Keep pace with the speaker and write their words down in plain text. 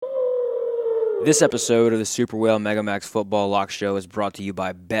This episode of the Super Whale Megamax Football Lock Show is brought to you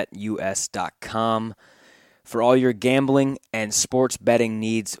by BetUS.com. For all your gambling and sports betting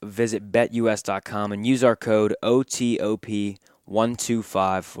needs, visit BetUS.com and use our code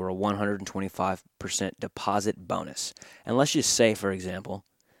OTOP125 for a 125% deposit bonus. And let's just say, for example,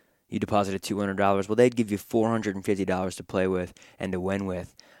 you deposited $200. Well, they'd give you $450 to play with and to win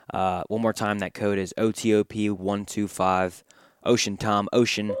with. One more time, that code is OTOP125, Ocean Tom,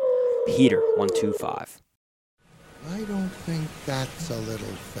 Ocean Peter 125. I don't think that's a little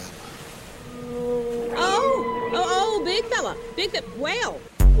fella. Oh, big fella. Whale.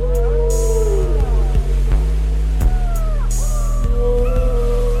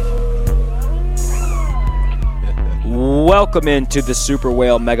 Welcome into the Super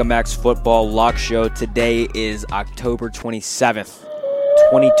Whale Megamax Football Lock Show. Today is October 27th,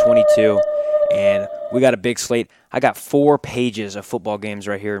 2022, and we got a big slate. I got 4 pages of football games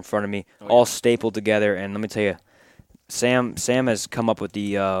right here in front of me, all stapled together. And let me tell you, Sam has come up with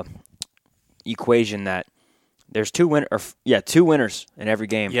the equation that there's two winners in every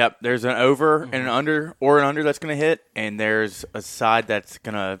game. Yep, there's an over and an under, or an under that's going to hit, and there's a side that's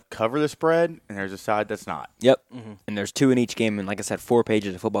going to cover the spread, and there's a side that's not. Yep, and there's 2 in each game, and like I said, 4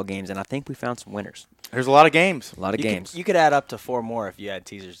 pages of football games, and I think we found some winners. There's a lot of games. You could add up to 4 more if you add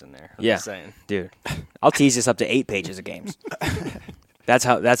teasers in there. I'm just saying. Dude, I'll tease this up to 8 pages of games. That's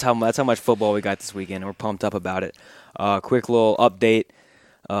how much football we got this weekend. We're pumped up about it. Quick little update.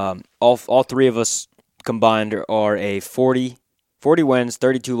 All 3 of us combined are a 40 wins,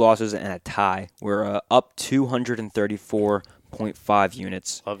 32 losses, and a tie. We're up 234.5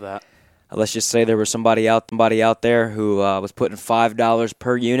 units. Love that. Let's just say there was somebody out there who was putting $5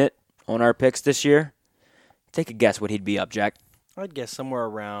 per unit on our picks this year. Take a guess what he'd be up, Jack. I'd guess somewhere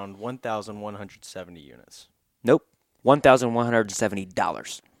around 1,170 units. Nope,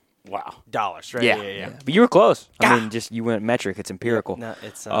 $1,170. Wow. Dollars, right? Yeah. But you were close. I mean, just you went metric. It's empirical. No,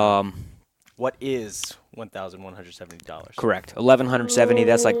 it's what is $1,170? Correct. $1,170.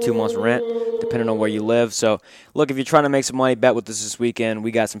 That's like 2 months' rent, depending on where you live. So, look, if you're trying to make some money, bet with us this weekend.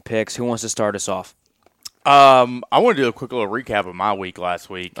 We got some picks. Who wants to start us off? I want to do a quick little recap of my week last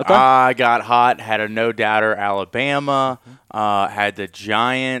week. Okay. I got hot, had a no-doubter Alabama, had the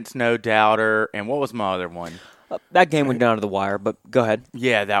Giants no-doubter, and what was my other one? That game went down to the wire, but go ahead.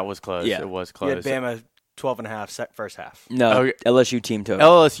 Yeah, that was close. Yeah. It was You close. had Bama 12.5 first half. No, Okay. LSU team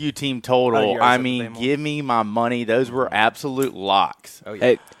total. LSU team total. Oh, you I already mean, said Bama. give me my money. Those were absolute locks. Oh, yeah.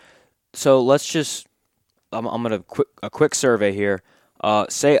 Hey, so let's just I'm going to a quick survey here.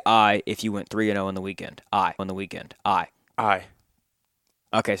 Say I if you went 3-0 on the weekend. I. I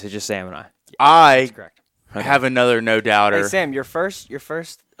Okay, so just Sam and I. That's correct. have another no-doubter. Hey, Sam, your first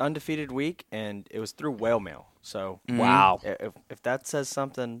undefeated week, and it was through whale mail. So, Wow. If that says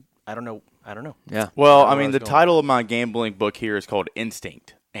something, I don't know. Yeah. Well, I I don't know mean, where the it's title of my gambling book here is called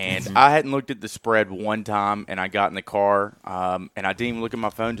Instinct. And I hadn't looked at the spread one time, and I got in the car, and I didn't even look at my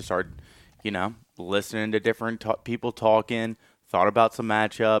phone, just started, listening to different people talking, thought about some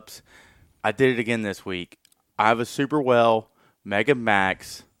matchups. I did it again this week. I have a Super Well Mega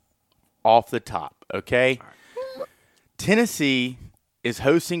Max off the top, okay? Tennessee is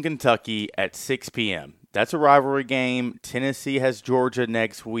hosting Kentucky at 6 p.m. That's a rivalry game. Tennessee has Georgia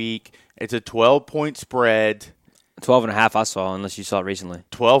next week. It's a 12-point spread. 12.5 I saw, unless you saw it recently.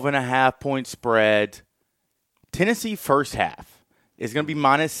 12.5-point spread. Tennessee first half is going to be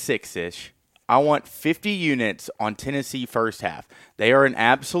minus 6-ish. I want 50 units on Tennessee first half. They are an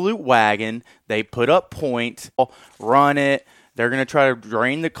absolute wagon. They put up points, run it. They're going to try to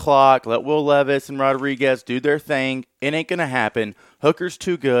drain the clock, let Will Levis and Rodriguez do their thing. It ain't going to happen. Hooker's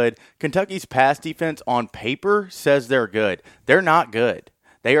too good. Kentucky's pass defense on paper says they're good. They're not good.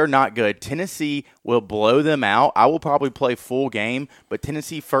 They are not good. Tennessee will blow them out. I will probably play full game, but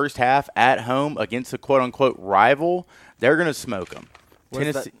Tennessee first half at home against a quote-unquote rival, they're going to smoke them. What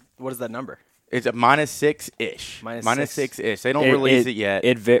is that number? It's a minus 6-ish. Minus 6-ish. They don't release it yet.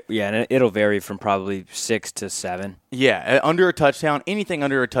 And it'll vary from probably 6 to 7. Yeah, under a touchdown. Anything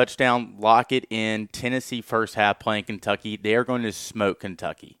under a touchdown, lock it in. Tennessee first half playing Kentucky. They are going to smoke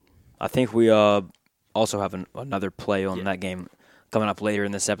Kentucky. I think we also have another play on that game coming up later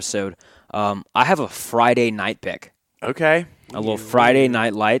in this episode. I have a Friday night pick. Okay. A little Friday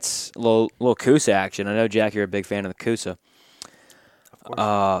night lights, a little Coosa action. I know, Jack, you're a big fan of the Coosa. Of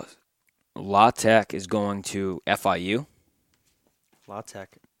course. La Tech is going to FIU. La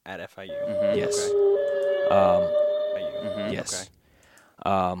Tech at FIU. Yes. Okay. Yes.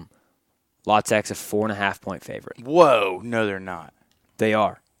 Okay. La Tech's a 4.5-point favorite. Whoa. No, they're not. They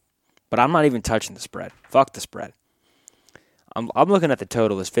are. But I'm not even touching the spread. Fuck the spread. I'm looking at the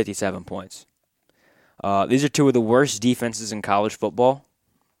total as 57 points. These are two of the worst defenses in college football.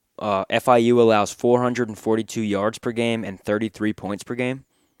 FIU allows 442 yards per game and 33 points per game.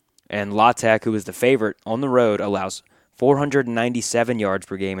 And La Tech, who is the favorite on the road, allows 497 yards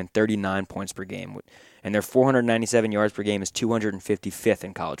per game and 39 points per game. And their 497 yards per game is 255th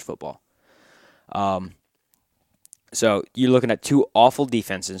in college football. So you're looking at two awful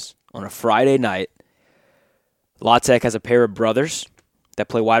defenses on a Friday night. La Tech has a pair of brothers that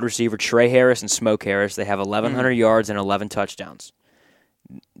play wide receiver, Trey Harris and Smoke Harris. They have 1,100 yards and 11 touchdowns.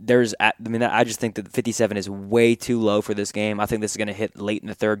 I just think that 57 is way too low for this game. I think this is going to hit late in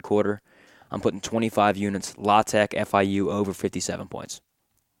the third quarter. I'm putting 25 units. La Tech, FIU over 57 points.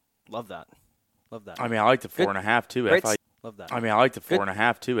 Love that. I mean, I like the 4.5 too. Great. FIU. Love that. I mean, I like the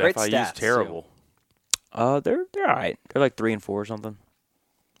 4.5 too. Great FIU's stats, terrible. They're all right. They're like 3-4 or something.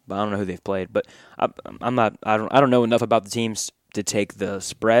 But I don't know who they've played. But I don't know enough about the teams to take the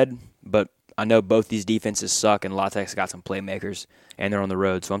spread. But I know both these defenses suck, and La Tech's got some playmakers, and they're on the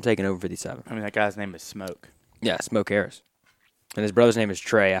road. So I'm taking over 57. I mean, that guy's name is Smoke. Yeah, Smoke Harris. And his brother's name is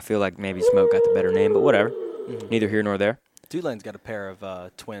Trey. I feel like maybe Smoke got the better name, but whatever. Neither here nor there. Tulane's got a pair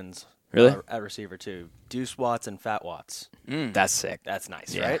of twins. Really? At receiver, too. Deuce Watts and Fat Watts. That's sick. That's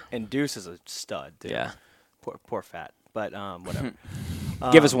nice, Yeah. right? And Deuce is a stud, dude. Yeah. Poor Fat. But whatever.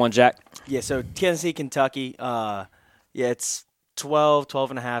 Give us one, Jack. Yeah, so Tennessee, Kentucky. It's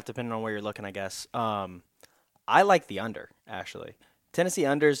 12.5, depending on where you're looking, I guess. I like the under, actually. Tennessee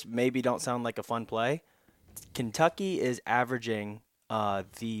unders maybe don't sound like a fun play. Kentucky is averaging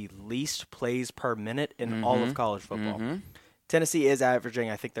the least plays per minute in all of college football. Tennessee is averaging,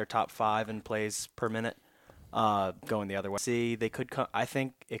 I think, their top 5 in plays per minute. Going the other way. See, they could. I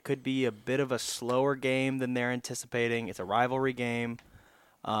think it could be a bit of a slower game than they're anticipating. It's a rivalry game.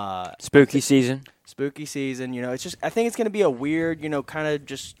 Spooky season. Spooky season. It's just. I think it's going to be a weird, kind of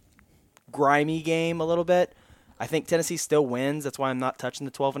just grimy game a little bit. I think Tennessee still wins. That's why I'm not touching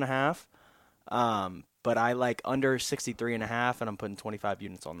the 12.5. But I like under 63.5, and I'm putting 25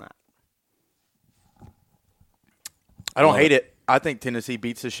 units on that. I don't hate it. I think Tennessee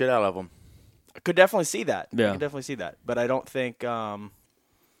beats the shit out of them. I could definitely see that. Yeah. I could definitely see that. But I don't think. What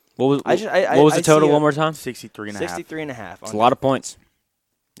was I the total see one more time? 63.5. 63.5. It's a lot of points.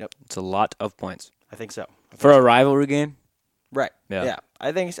 Yep. It's a lot of points. I think so. For a rivalry game? Right. Yeah.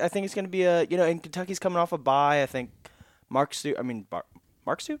 I think it's going to be a and Kentucky's coming off a bye. I think Mark Stoops.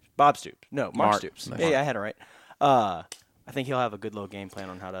 Bob Stoops. No, Mark Stoops. Yeah, I had it right. I think he'll have a good little game plan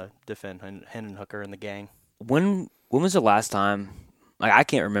on how to defend Hendon Hooker and the gang. When was the last time? Like, I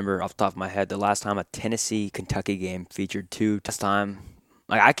can't remember off the top of my head the last time a Tennessee-Kentucky game featured two.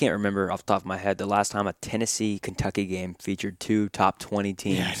 I can't remember off the top of my head the last time a Tennessee-Kentucky game featured two top 20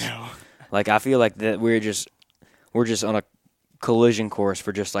 teams. Yeah, I know. Like, I feel like that we're just on a collision course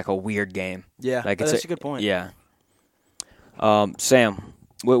for just like a weird game. Yeah, like that's a good point. Yeah. Sam,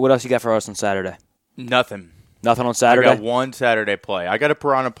 what else you got for us on Saturday? Nothing. Nothing on Saturday? I got one Saturday play. I got a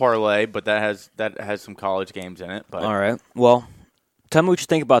Piranha parlay, but that has some college games in it. But all right. Well, tell me what you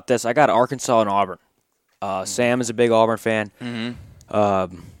think about this. I got Arkansas and Auburn. Sam is a big Auburn fan.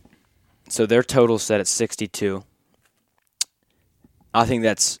 So their total set at 62. I think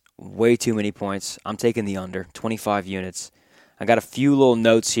that's way too many points. I'm taking the under, 25 units. I got a few little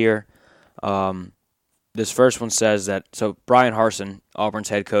notes here. This first one says that, so Brian Harsin, Auburn's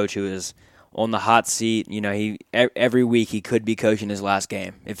head coach, who is on the hot seat, every week he could be coaching his last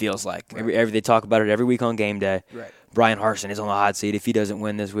game, it feels like. Right. They talk about it every week on game day. Right. Brian Harsin is on the hot seat if he doesn't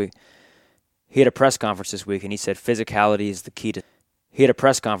win this week. He had a press conference this week, and he said physicality is the key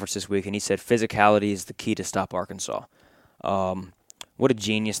to stop Arkansas. What a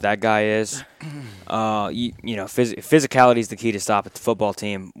genius that guy is. Physicality is the key to stop the football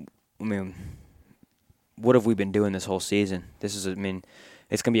team. I mean, what have we been doing this whole season? It's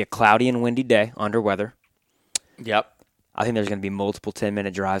going to be a cloudy and windy day under weather. Yep. I think there's going to be multiple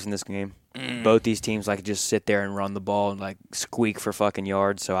 10-minute drives in this game. Both these teams just sit there and run the ball and squeak for fucking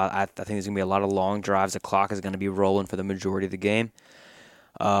yards. So I think there's going to be a lot of long drives. The clock is going to be rolling for the majority of the game.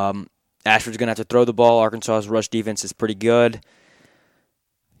 Ashford's going to have to throw the ball. Arkansas's rush defense is pretty good.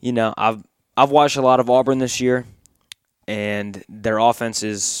 I've watched a lot of Auburn this year, and their offense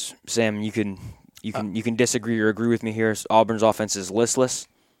is, Sam, you can disagree or agree with me here. Auburn's offense is listless.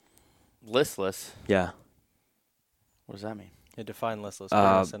 Listless? Yeah. What does that mean? Yeah, define listless. Put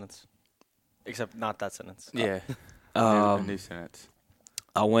in a sentence. Except not that sentence. Yeah. A new sentence.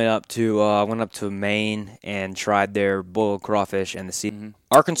 I went up to Maine and tried their boiled crawfish and the sea.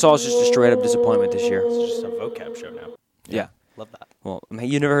 Arkansas is just a straight up disappointment this year. It's just a vocab show now. Yeah. Love that. Well,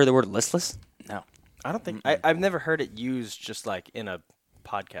 you never heard the word listless? No. I don't think I've never heard it used just in a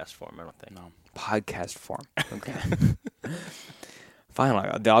podcast form, I don't think. No. Podcast form. Okay. Fine,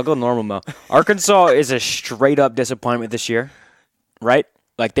 I'll go normal mode. Arkansas is a straight up disappointment this year, right?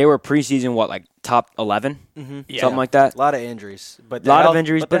 Like they were preseason, like top 11, something like that. A lot of injuries, but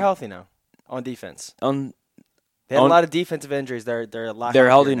injuries, they're but healthy now on defense. They had on- a lot of defensive injuries. They're a lot. They're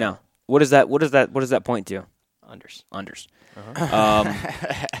healthier healthy now. What does that point to? Unders.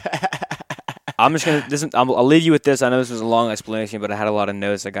 I'm just gonna. I'll leave you with this. I know this was a long explanation, but I had a lot of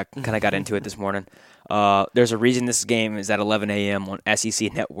notes. I kind of got into it this morning. There's a reason this game is at 11 a.m. on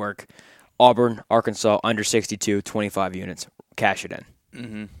SEC Network. Auburn, Arkansas, under 62, 25 units. Cash it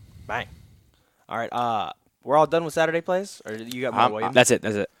in. Bang. All right. We're all done with Saturday plays, or you got more, William? That's it.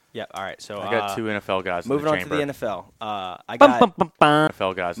 Yeah. All right. So I got two NFL guys moving in the on chamber. to the NFL. I got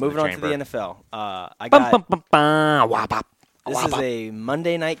NFL guys moving in on the to the chamber. NFL. I got. This is a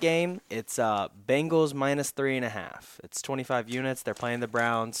Monday night game. It's Bengals minus 3.5. It's 25 units. They're playing the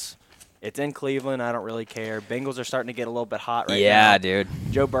Browns. It's in Cleveland. I don't really care. Bengals are starting to get a little bit hot right now. Yeah, dude.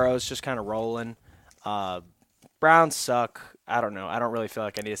 Joe Burrow's just kind of rolling. Browns suck. I don't know. I don't really feel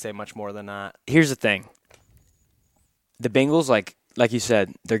like I need to say much more than that. Here's the thing. The Bengals, like you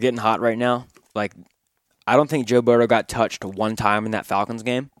said, they're getting hot right now. Like, I don't think Joe Burrow got touched one time in that Falcons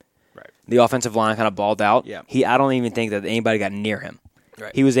game. Right. The offensive line kind of balled out. Yeah. I don't even think that anybody got near him.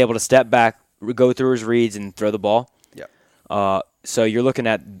 Right. He was able to step back, go through his reads, and throw the ball. Yeah. So you're looking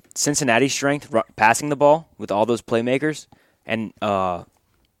at Cincinnati's strength passing the ball with all those playmakers, and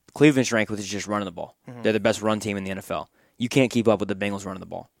Cleveland's strength which is just running the ball. They're the best run team in the NFL. You can't keep up with the Bengals running the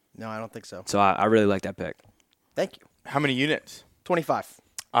ball. No, I don't think so. So I really like that pick. Thank you. How many units? 25.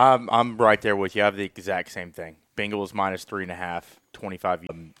 I'm right there with you. I have the exact same thing. Bengals minus 3.5, 25.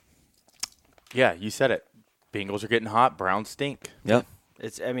 Yeah, you said it. Bengals are getting hot. Browns stink. Yep.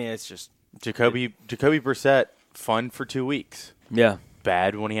 It's just Jacoby Brissett, fun for 2 weeks. Yeah.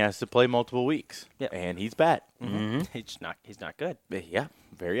 Bad when he has to play multiple weeks. Yeah. And he's bad. he's not good. Yeah,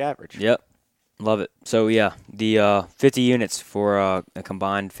 very average. Yep. Love it. So, yeah, the 50 units for a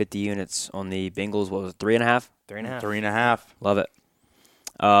combined 50 units on the Bengals, what was it, 3.5? 3.5. 3.5. Love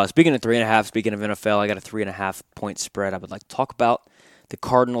it. Speaking of 3.5, speaking of NFL, I got a 3.5 point spread I would like to talk about. The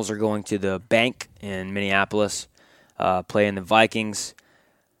Cardinals are going to the bank in Minneapolis, playing the Vikings.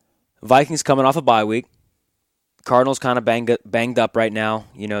 Vikings coming off a bye week. Cardinals kind of banged up right now.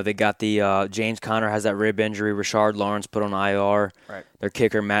 You know, they got the James Conner has that rib injury. Rashard Lawrence put on IR. Right. Their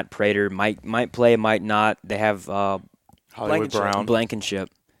kicker, Matt Prater, might play, might not. They have Hollywood Brown. Blankenship.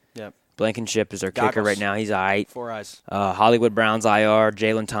 Yep. Blankenship is their kicker Goggles. right now. He's all right. 4 eyes. Hollywood Brown's IR.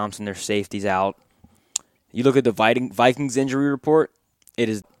 Jalen Thompson, their safety's out. You look at the Vikings injury report.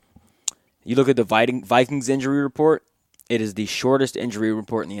 You look at the Vikings injury report. It is the shortest injury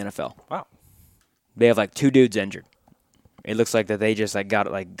report in the NFL. Wow. They have 2 dudes injured. It looks like that they just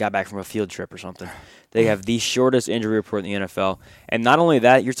got back from a field trip or something. They have the shortest injury report in the NFL. And not only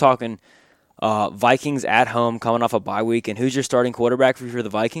that, you're talking Vikings at home coming off a bye week. And who's your starting quarterback for the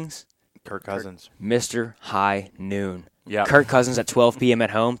Vikings? Kirk Cousins. Mr. High Noon. Yeah. Kirk Cousins at 12 p.m.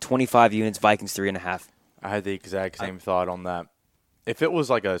 at home, 25 units, Vikings 3.5. I had the exact same thought on that. If it was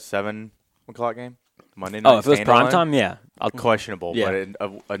like a 7 o'clock game, Monday night. Oh, if it was prime time, yeah. Questionable, Yeah.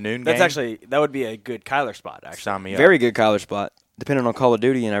 but a noon That's game. that would be a good Kyler spot, actually. Sign me up. Very good college spot, depending on Call of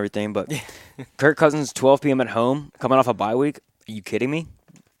Duty and everything. But Kirk Cousins, 12 p.m. at home, coming off a bye week. Are you kidding me?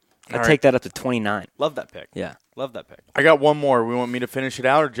 I'd All take right. that up to 29. Love that pick. Yeah. Love that pick. I got one more. We want me to finish it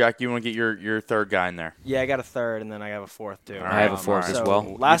out, or Jack, you want to get your third guy in there? Yeah, I got a third, and then I have a fourth, too. I have a fourth as So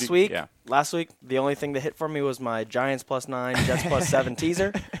well. Last week, Yeah. the only thing that hit for me was my Giants +9, Jets +7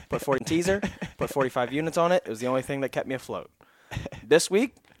 teaser. Put 45 units on it. It was the only thing that kept me afloat. This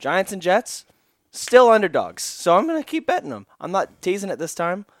week, Giants and Jets, still underdogs. So I'm going to keep betting them. I'm not teasing it this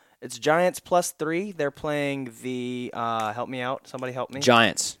time. It's Giants +3. They're playing the help me out. Somebody help me.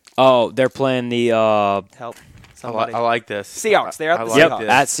 Giants. Oh, they're playing the Help. Somebody. I like this. Seahawks. They're at I the like Seahawks. this.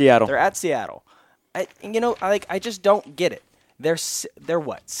 at Seattle. They're at Seattle. I just don't get it. They're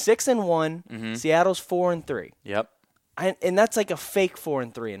what? 6-1. Seattle's 4-3. Yep. And that's like a fake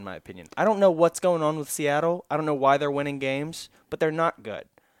 4-3 in my opinion. I don't know what's going on with Seattle. I don't know why they're winning games, but they're not good.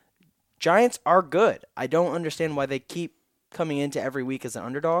 Giants are good. I don't understand why they keep coming into every week as an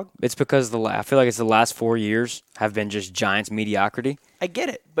underdog. It's because I feel like it's the last 4 years have been just Giants mediocrity. I get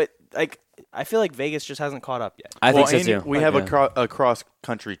it, but I feel like Vegas just hasn't caught up yet. I think so and too. We have a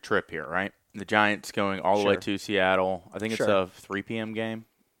cross-country trip here, right? The Giants going all the way Sure. to Seattle. I think it's Sure. a 3 p.m. game.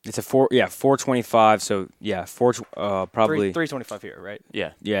 It's a 4:25. So yeah, probably 325 here, right?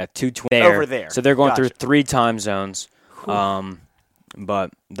 Yeah. 2:20 Over there. So they're going Gotcha. through 3 time zones.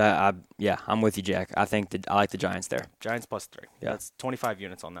 But I'm with you, Jack. I like the Giants there. Giants +3. Yeah. That's 25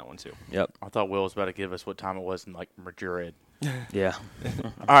 units on that one too. Yep. I thought Will was about to give us what time it was in like Madrid. Yeah.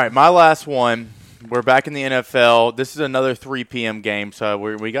 All right, my last one. We're back in the NFL. This is another 3 p.m. game, so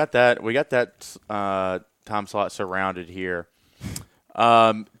we got that. We got that time slot surrounded here.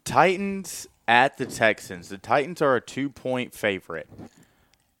 Titans at the Texans. The Titans are a 2-point favorite.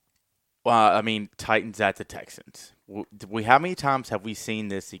 Titans at the Texans. How many times have we seen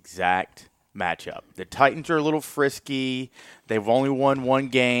this exact matchup? The Titans are a little frisky. They've only won one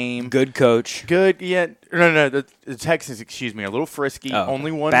game. Good coach. Good, yeah. No. The Texans, excuse me, are a little frisky. Oh,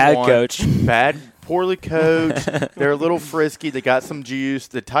 only won bad one. coach. Bad, poorly coached. They're a little frisky. They got some juice.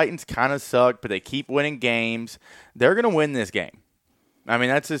 The Titans kind of suck, but they keep winning games. They're going to win this game. I mean,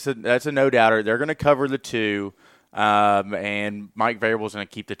 that's a no-doubter. They're going to cover the 2. And Mike Vrabel's going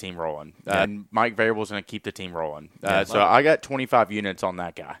to keep the team rolling. So I got 25 units on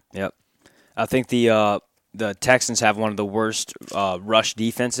that guy. Yep. I think the Texans have one of the worst rush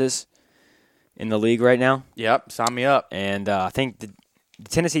defenses in the league right now. Yep, sign me up. And I think the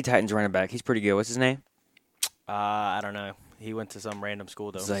Tennessee Titans running back, he's pretty good. What's his name? I don't know. He went to some random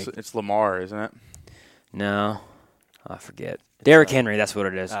school though. It's Lamar, isn't it? No, I forget. Derrick Henry, that's what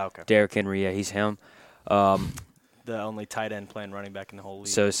it is. Oh, okay. Derrick Henry, yeah, he's him. The only tight end playing running back in the whole league.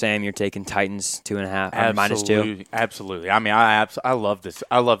 So, Sam, you're taking Titans 2.5 or -2. Absolutely. I mean, I love this.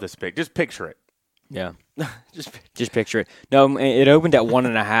 I love this pick. Just picture it. Yeah, just picture it. No, it opened at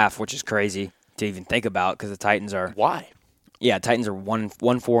 1.5, which is crazy to even think about because the Titans are. Why? Yeah, Titans are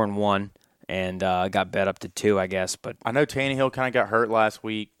 1-4-1, and got bet up to 2, I guess. But I know Tannehill kind of got hurt last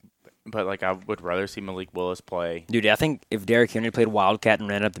week, but I would rather see Malik Willis play. Dude, I think if Derrick Henry played Wildcat and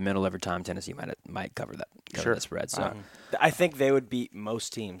ran up the middle every time, Tennessee might cover that spread. So I think they would beat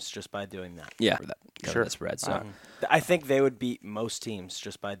most teams just by doing that. yeah, cover that spread. So I think they would beat most teams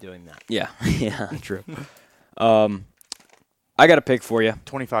just by doing that. yeah, true. I got a pick for you.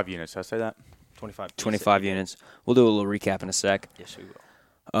 25 units. Did I say that? 25 units. We'll do a little recap in a sec. Yes, we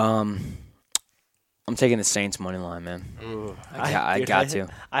will. I'm taking the Saints money line, man. I got to.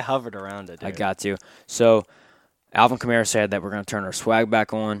 I hovered around it. Dude. I got to. So, Alvin Kamara said that we're going to turn our swag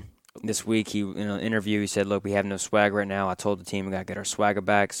back on this week. In an interview, he said, "Look, we have no swag right now. I told the team we got to get our swagger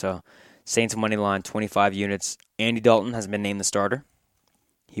back." So, Saints money line, 25 units. Andy Dalton has been named the starter.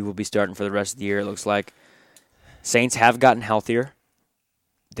 He will be starting for the rest of the year. It looks like Saints have gotten healthier.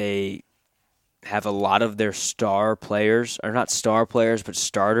 They have a lot of their star players, or not star players, but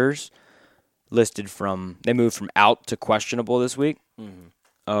starters. Listed they moved from out to questionable this week.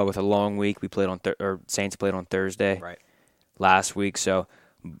 Mm-hmm. With a long week, we played Saints played on Thursday, last week. So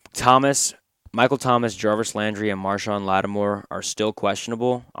Michael Thomas, Jarvis Landry, and Marshawn Lattimore are still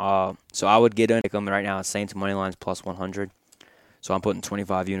questionable. So I would get in them right now at Saints money lines +100. So I'm putting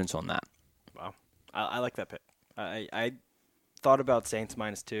 25 units on that. Wow, I like that pick. I thought about Saints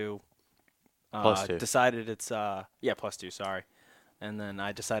 -2. +2. Decided it's +2. Sorry. And then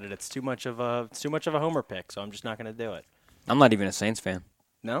I decided it's too much of a homer pick, so I'm just not going to do it. I'm not even a Saints fan.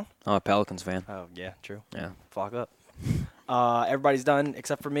 No? I'm a Pelicans fan. Oh, yeah, true. Yeah. Flock up. Everybody's done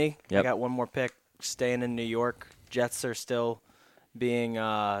except for me. Yep. I got one more pick. Staying in New York. Jets are still being,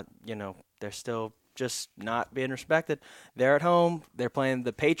 they're still just not being respected. They're at home. They're playing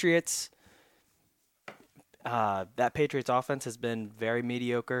the Patriots. That Patriots offense has been very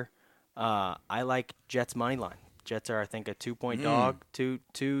mediocre. I like Jets money line. Jets are, I think, a 2-point dog,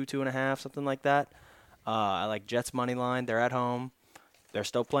 2.5, something like that. I like Jets money line. They're at home. They're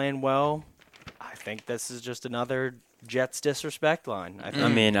still playing well. I think this is just another Jets disrespect line. I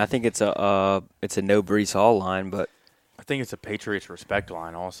think it's a no Breece Hall line, but I think it's a Patriots respect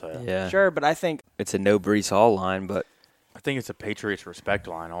line also. yeah, sure, but I think it's a no Breece Hall line, but I think it's a Patriots respect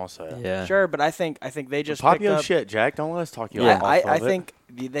line also. yeah, sure, but I think they just pop picked your up, shit, Jack. Don't let us talk you Yeah. off. I of it. think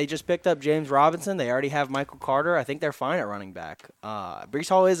they just picked up James Robinson. They already have Michael Carter. I think they're fine at running back. Breece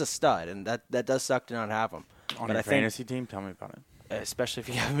Hall is a stud, and that does suck to not have him. on but your I think, fantasy team, tell me about it. especially if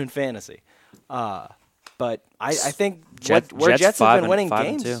you have him in fantasy. But I think Jets where Jets have been winning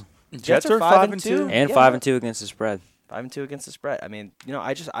 5-2. games. Jets are 5-2. and Yeah. 5-2 against the spread. 5-2 against the spread. I mean,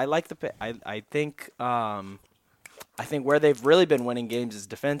 I like the pick. I think where they've really been winning games is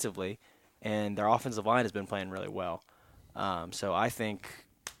defensively, and their offensive line has been playing really well. So I think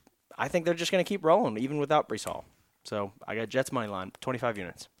they're just going to keep rolling even without Breece Hall. So I got Jets money line, 25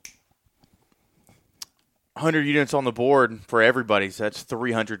 units. 100 units on the board for everybody, so that's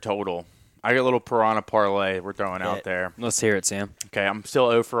 300 total. I got a little piranha parlay we're throwing out there. Let's hear it, Sam. Okay, I'm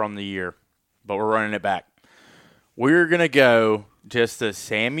still 0 for on the year, but we're running it back. We're going to go just a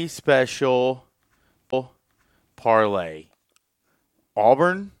Sammy Special parlay.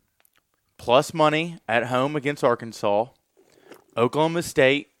 Auburn plus money at home against Arkansas. Oklahoma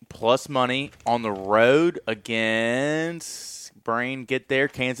State plus money on the road against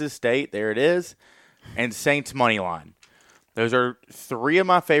Kansas State. There it is. And Saints money line. Those are three of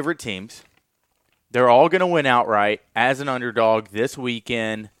my favorite teams. They're all going to win outright as an underdog this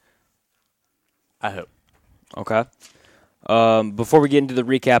weekend. I hope. Okay. Before we get into the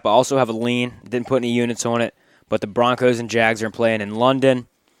recap, I also have a lean. Didn't put any units on it, but the Broncos and Jags are playing in London.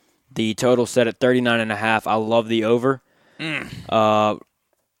 The total set at 39.5. I love the over.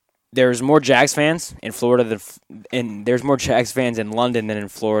 There's more Jags fans in Florida there's more Jags fans in London than in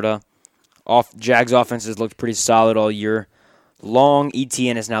Florida. Jags offenses looked pretty solid all year. Long,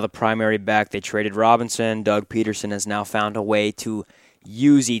 ETN is now the primary back. They traded Robinson. Doug Peterson has now found a way to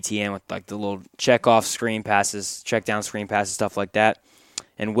use ETN with like the little check-off screen passes, check-down screen passes, stuff like that.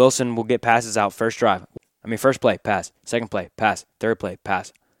 And Wilson will get passes out first play, pass. Second play, pass. Third play,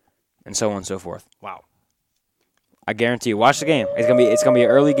 pass. And so on and so forth. Wow. I guarantee you. Watch the game. It's gonna be an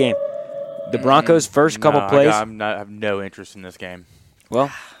early game. The Broncos' first couple plays. I have no interest in this game.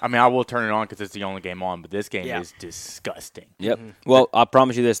 Well, I mean, I will turn it on because it's the only game on, but this game is disgusting. Yep. Well, I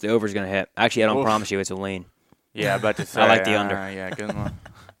promise you this: the over is gonna hit. Actually, I don't promise you. It's a lean. Yeah, I'm about to say. I like the under. Yeah, good one.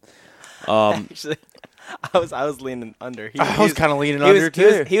 Actually, I was leaning under. I was kind of leaning under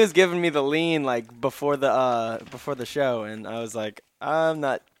too. He was giving me the lean like before the show, and I was like, I'm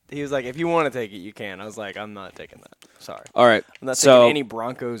not. He was like, if you want to take it, you can. I was like, I'm not taking that. Sorry. All right. I'm not taking any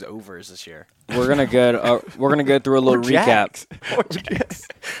Broncos overs this year. We're gonna go through a little recap.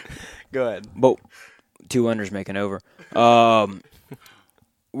 Go ahead. But 2 unders make an over.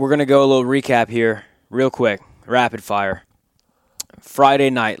 We're gonna go a little recap here, real quick, rapid fire. Friday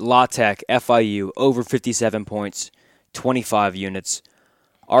night, La Tech, FIU, over 57 points, 25 units.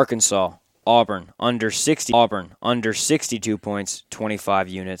 Arkansas, Auburn, under 62 points, 25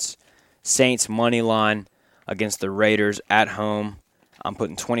 units. Saints money line against the Raiders at home. I'm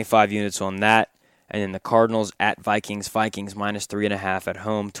putting 25 units on that. And then the Cardinals at Vikings minus 3.5 at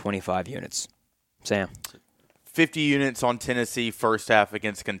home, 25 units. Sam. 50 units on Tennessee first half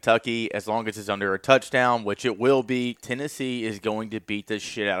against Kentucky, as long as it's under a touchdown, which it will be. Tennessee is going to beat the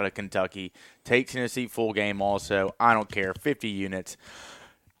shit out of Kentucky. Take Tennessee full game also. I don't care. 50 units.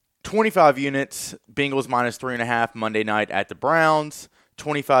 25 units, Bengals minus 3.5 Monday night at the Browns.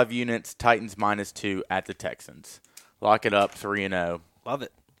 25 units, Titans minus 2 at the Texans. Lock it up, 3-0. Love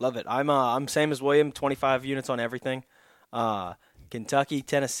it. I'm same as William. 25 units on everything. Kentucky,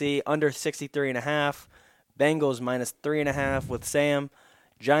 Tennessee under 63.5. Bengals minus 3.5 with Sam.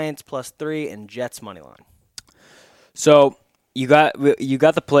 Giants plus 3 and Jets money line. So you got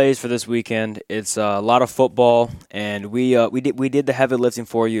the plays for this weekend. It's a lot of football, and we did the heavy lifting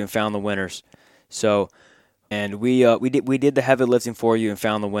for you and found the winners. So, and we did the heavy lifting for you and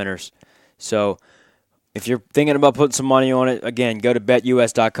found the winners. So, if you're thinking about putting some money on it, again, go to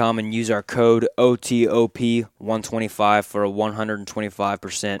betus.com and use our code OTOP125 for a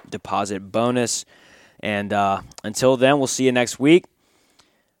 125% deposit bonus. And until then, we'll see you next week.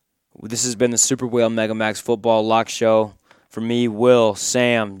 This has been the Super Whale Mega Max Football Lock Show. For me, Will,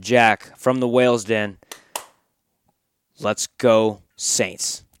 Sam, Jack, from the Whales Den. Let's go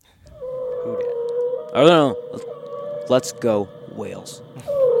Saints. Oh, no. Let's go Whales.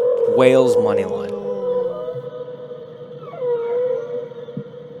 Whales money line.